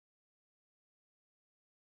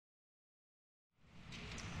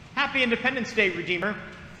Happy Independence Day, Redeemer.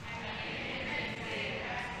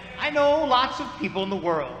 I know lots of people in the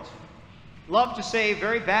world love to say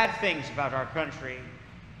very bad things about our country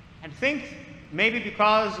and think maybe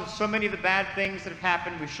because of so many of the bad things that have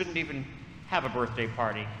happened, we shouldn't even have a birthday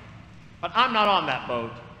party. But I'm not on that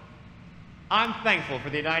boat. I'm thankful for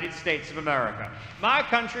the United States of America. My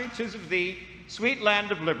country, 'tis of thee, sweet land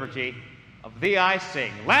of liberty, of thee I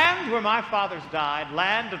sing. Land where my fathers died,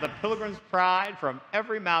 land of the pilgrim's pride, from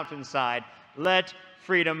every mountainside, let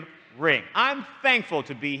freedom ring. I'm thankful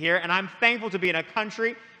to be here, and I'm thankful to be in a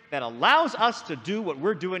country that allows us to do what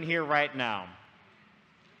we're doing here right now.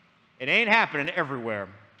 It ain't happening everywhere.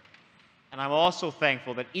 And I'm also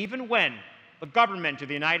thankful that even when the government of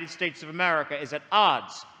the United States of America is at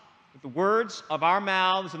odds with the words of our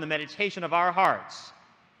mouths and the meditation of our hearts,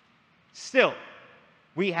 still,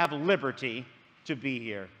 we have liberty to be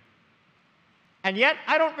here. And yet,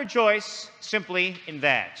 I don't rejoice simply in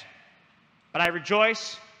that, but I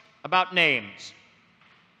rejoice about names.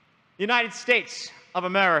 The United States of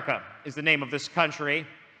America is the name of this country,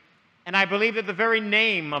 and I believe that the very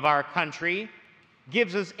name of our country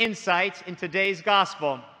gives us insight in today's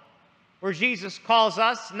gospel, where Jesus calls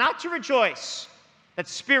us not to rejoice that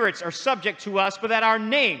spirits are subject to us, but that our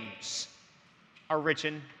names are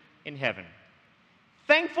written in heaven.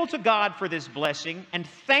 Thankful to God for this blessing and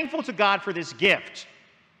thankful to God for this gift.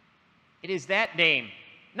 It is that name,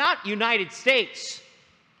 not United States,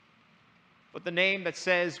 but the name that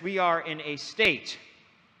says we are in a state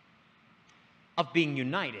of being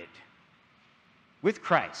united with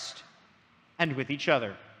Christ and with each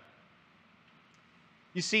other.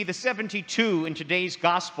 You see, the 72 in today's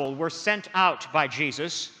gospel were sent out by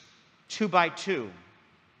Jesus 2 by 2.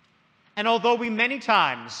 And although we many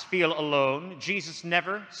times feel alone, Jesus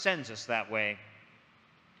never sends us that way.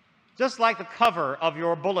 Just like the cover of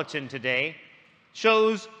your bulletin today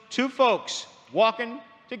shows two folks walking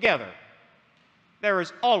together, there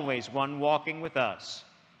is always one walking with us.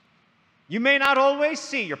 You may not always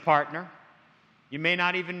see your partner. You may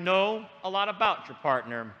not even know a lot about your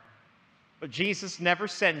partner, but Jesus never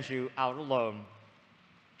sends you out alone.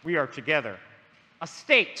 We are together, a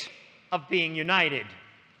state of being united.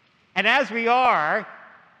 And as we are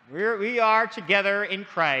together in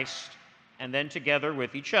Christ and then together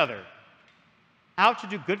with each other, out to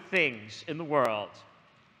do good things in the world.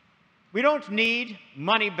 We don't need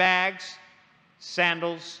money bags,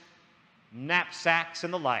 sandals, knapsacks,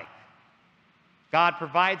 and the like. God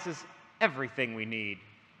provides us everything we need.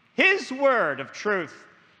 His word of truth,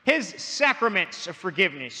 His sacraments of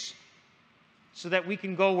forgiveness, so that we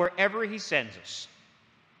can go wherever He sends us.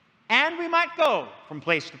 And we might go from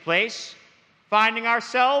place to place, finding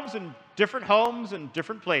ourselves in different homes and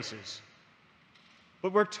different places.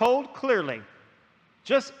 But we're told clearly,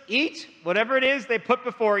 just eat whatever it is they put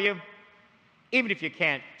before you, even if you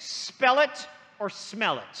can't spell it or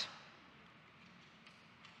smell it.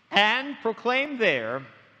 And proclaim there,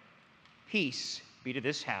 peace be to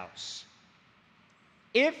this house.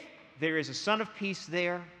 If there is a son of peace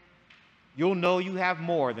there, you'll know you have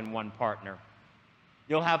more than one partner.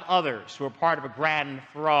 You'll have others who are part of a grand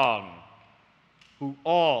throng who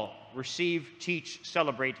all receive, teach,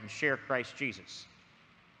 celebrate, and share Christ Jesus.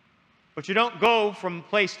 But you don't go from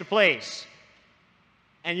place to place,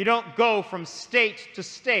 and you don't go from state to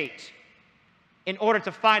state in order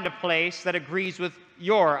to find a place that agrees with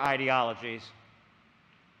your ideologies.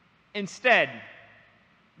 Instead,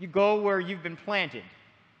 you go where you've been planted.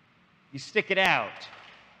 You stick it out,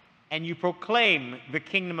 and you proclaim the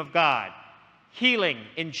kingdom of God, healing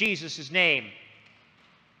in Jesus' name.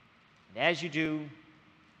 And as you do,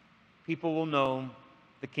 people will know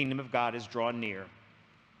the kingdom of God is drawn near.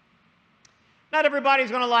 Not everybody's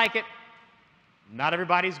going to like it. Not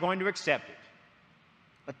everybody's going to accept it.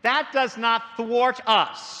 But that does not thwart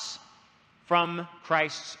us from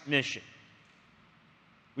Christ's mission.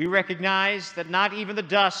 We recognize that not even the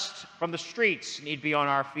dust from the streets need be on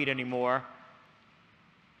our feet anymore.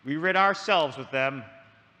 We rid ourselves with them.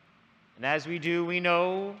 And as we do, we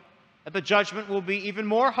know that the judgment will be even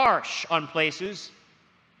more harsh on places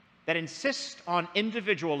that insist on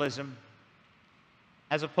individualism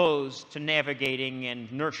as opposed to navigating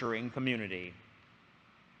and nurturing community.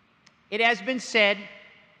 It has been said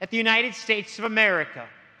that the United States of America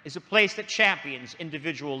is a place that champions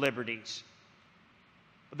individual liberties.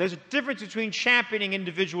 But there's a difference between championing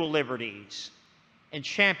individual liberties and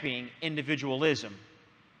championing individualism.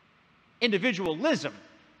 Individualism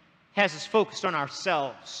has us focused on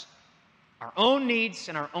ourselves, our own needs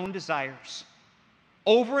and our own desires,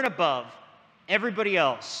 over and above everybody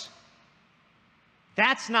else.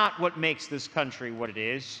 That's not what makes this country what it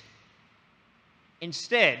is.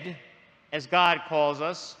 Instead, as God calls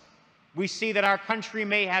us, we see that our country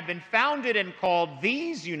may have been founded and called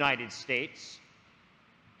these United States,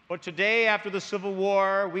 but today, after the Civil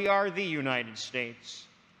War, we are the United States.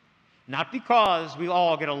 Not because we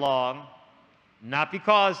all get along, not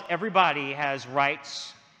because everybody has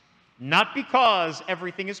rights, not because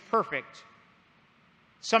everything is perfect.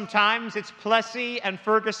 Sometimes it's Plessy and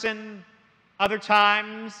Ferguson, other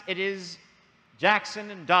times it is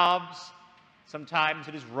Jackson and Dobbs, sometimes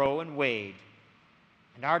it is Roe and Wade.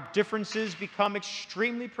 And our differences become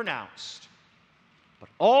extremely pronounced. But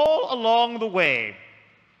all along the way,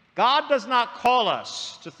 God does not call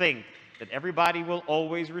us to think that everybody will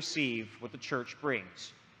always receive what the church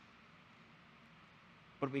brings.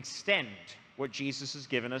 But we extend what Jesus has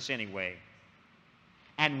given us anyway.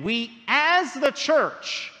 And we, as the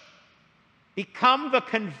church, become the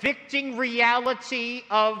convicting reality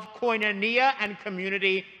of koinonia and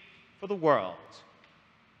community for the world.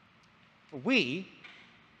 For we,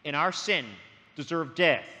 in our sin, deserve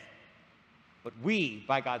death. But we,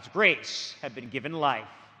 by God's grace, have been given life.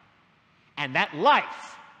 And that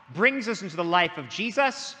life brings us into the life of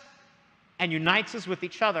Jesus and unites us with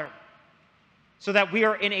each other, so that we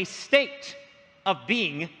are in a state of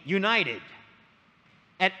being united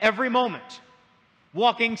at every moment,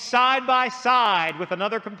 walking side by side with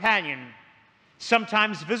another companion,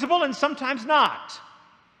 sometimes visible and sometimes not,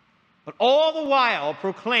 but all the while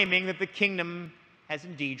proclaiming that the kingdom has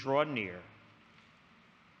indeed drawn near.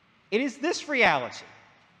 It is this reality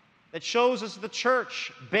that shows us the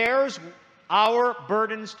church bears our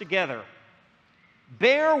burdens together.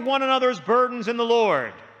 Bear one another's burdens in the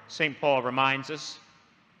Lord, St. Paul reminds us.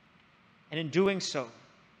 And in doing so,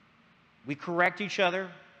 we correct each other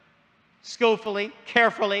skillfully,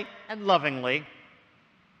 carefully, and lovingly,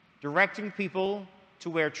 directing people to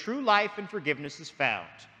where true life and forgiveness is found.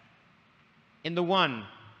 In the one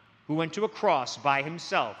who went to a cross by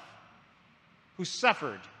himself, who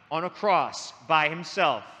suffered on a cross by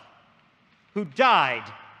himself, who died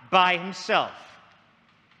by himself,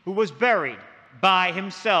 who was buried by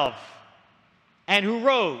himself, and who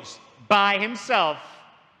rose by himself,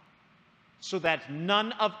 so that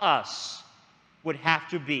none of us would have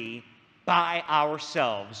to be by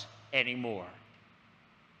ourselves anymore.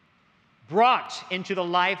 Brought into the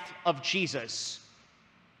life of Jesus,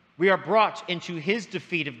 we are brought into his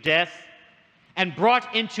defeat of death and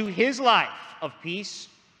brought into his life of peace.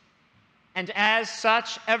 And as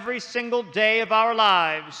such, every single day of our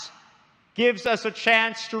lives gives us a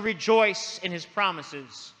chance to rejoice in his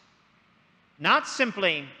promises. Not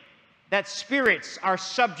simply that spirits are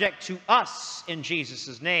subject to us in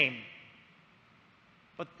Jesus' name,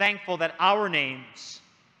 but thankful that our names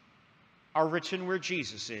are written where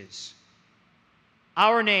Jesus is.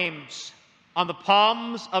 Our names on the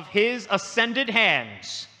palms of his ascended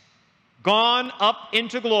hands, gone up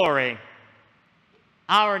into glory.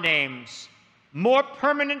 Our names, more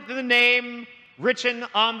permanent than the name written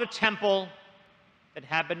on the temple that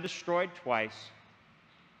had been destroyed twice.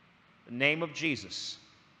 The name of Jesus,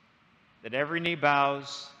 that every knee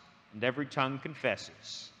bows and every tongue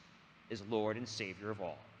confesses is Lord and Savior of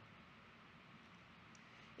all.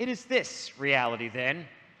 It is this reality, then,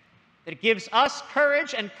 that gives us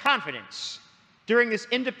courage and confidence during this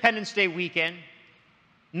Independence Day weekend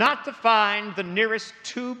not to find the nearest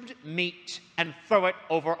tubed meat and throw it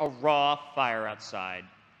over a raw fire outside,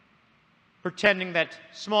 pretending that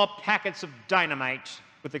small packets of dynamite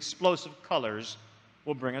with explosive colors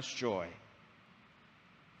will bring us joy.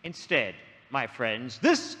 Instead, my friends,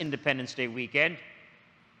 this Independence Day weekend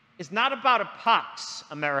is not about a Pax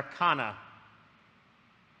Americana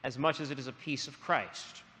as much as it is a piece of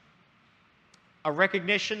Christ. A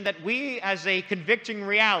recognition that we, as a convicting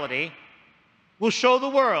reality, will show the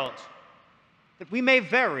world that we may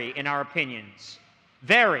vary in our opinions,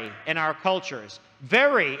 vary in our cultures,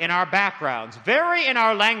 vary in our backgrounds, vary in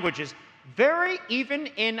our languages, vary even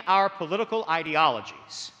in our political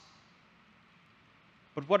ideologies.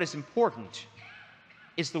 But what is important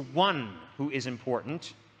is the one who is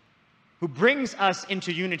important, who brings us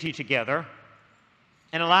into unity together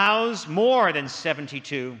and allows more than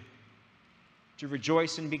 72 to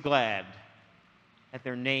rejoice and be glad that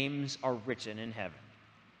their names are written in heaven.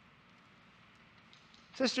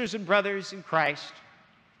 Sisters and brothers in Christ,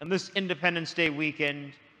 on this Independence Day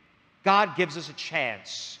weekend, God gives us a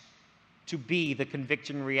chance to be the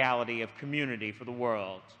convicting reality of community for the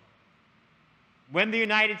world. When the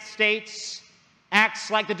United States acts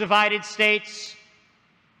like the divided states,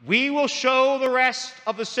 we will show the rest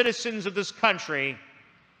of the citizens of this country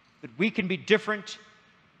that we can be different,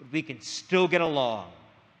 but we can still get along.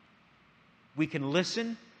 We can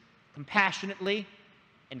listen compassionately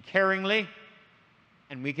and caringly,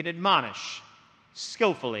 and we can admonish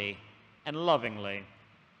skillfully and lovingly.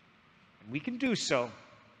 And we can do so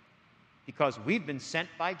because we've been sent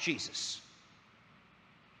by Jesus,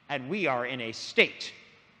 and we are in a state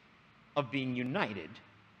of being united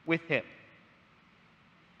with him,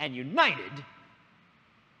 and united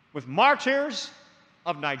with martyrs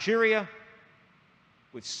of Nigeria,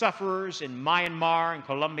 with sufferers in Myanmar and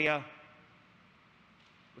Colombia,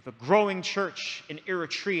 with a growing church in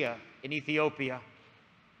Eritrea, in Ethiopia,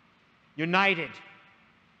 united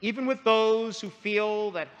even with those who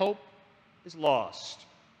feel that hope is lost.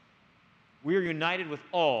 We are united with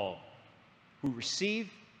all who receive,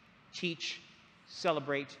 teach,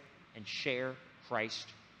 celebrate, and share Christ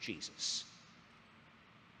Jesus.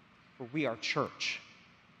 For we are church,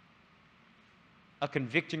 a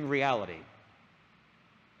convicting reality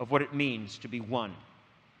of what it means to be one,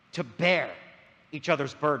 to bear each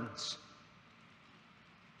other's burdens,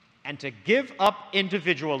 and to give up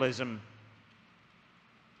individualism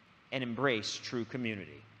and embrace true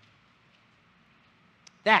community.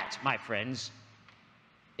 That, my friends,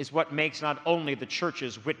 is what makes not only the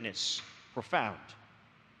church's witness profound.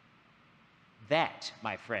 That,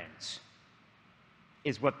 my friends,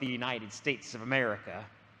 is what the United States of America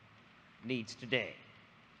needs today.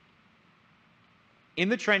 In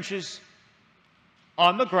the trenches,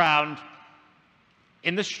 on the ground,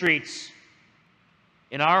 in the streets,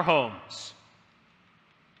 in our homes,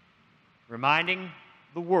 reminding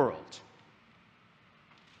the world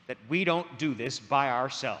that we don't do this by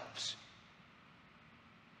ourselves.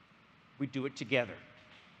 We do it together.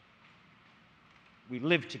 We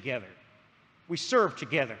live together. We serve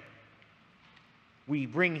together. We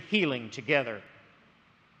bring healing together.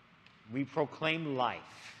 We proclaim life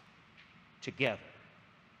together.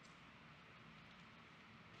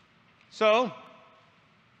 So,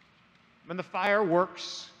 when the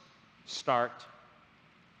fireworks start,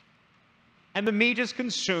 and the meat is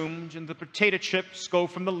consumed, and the potato chips go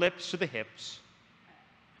from the lips to the hips,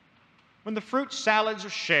 when the fruit salads are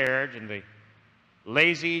shared, and the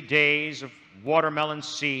lazy days of watermelon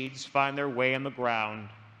seeds find their way in the ground,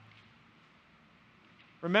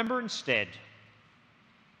 remember instead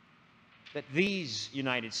that these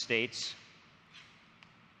United States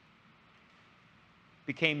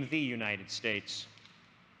became the United States,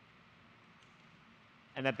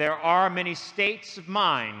 and that there are many states of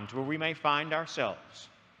mind where we may find ourselves.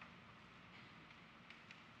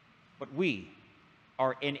 But we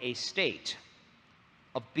are in a state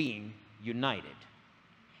of being united.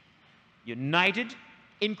 United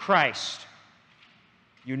in Christ.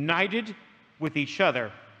 United with each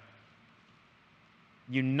other.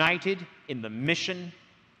 United in the mission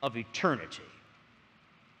of eternity.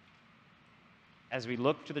 As we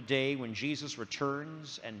look to the day when Jesus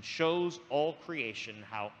returns and shows all creation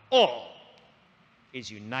how all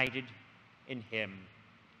is united in him.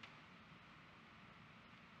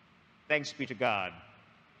 Thanks be to God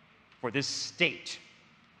for this state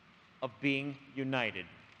of being united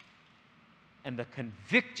and the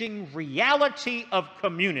convicting reality of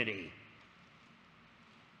community,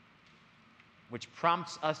 which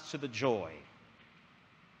prompts us to the joy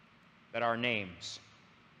that our names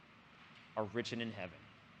are written in heaven.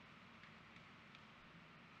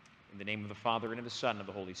 In the name of the Father, and of the Son, and of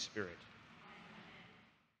the Holy Spirit.